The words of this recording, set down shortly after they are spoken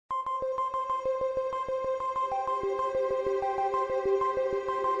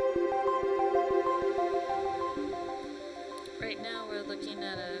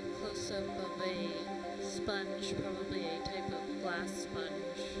sponge, probably a type of glass sponge.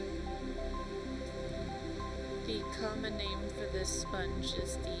 The common name for this sponge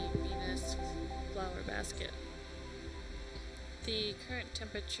is the Venus flower basket. The current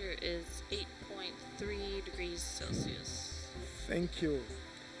temperature is 8.3 degrees Celsius. Thank you.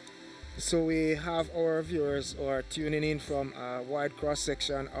 So we have our viewers who are tuning in from a wide cross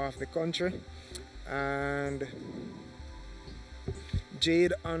section of the country, and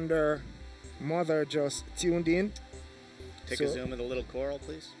Jade under Mother just tuned in. Take a zoom of the little coral,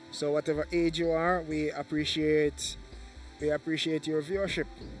 please. So whatever age you are, we appreciate your viewership.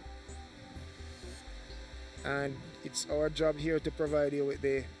 And it's our job here to provide you with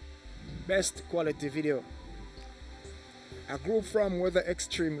the best quality video. A group from Weather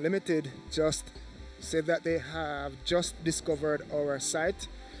Extreme Limited just said that they have just discovered our site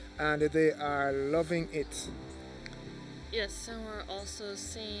and they are loving it. Yes, and we're also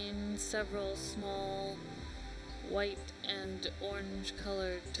seeing several small white and orange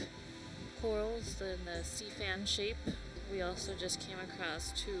colored corals in the sea fan shape. We also just came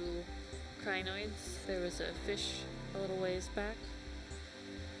across 2 crinoids. There was a fish a little ways back,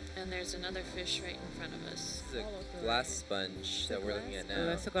 and there's another fish right in front of us. This is a glass sponge that we're looking at now. Oh,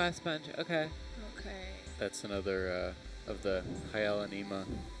 that's a glass sponge. Okay. Okay. That's another of the Hyalinema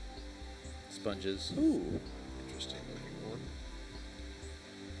sponges. Ooh, interesting looking one.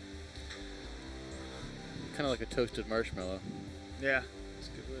 Kind of like a toasted marshmallow. Yeah, that's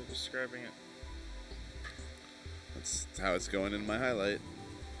a good way of describing it. That's how it's going in my highlight.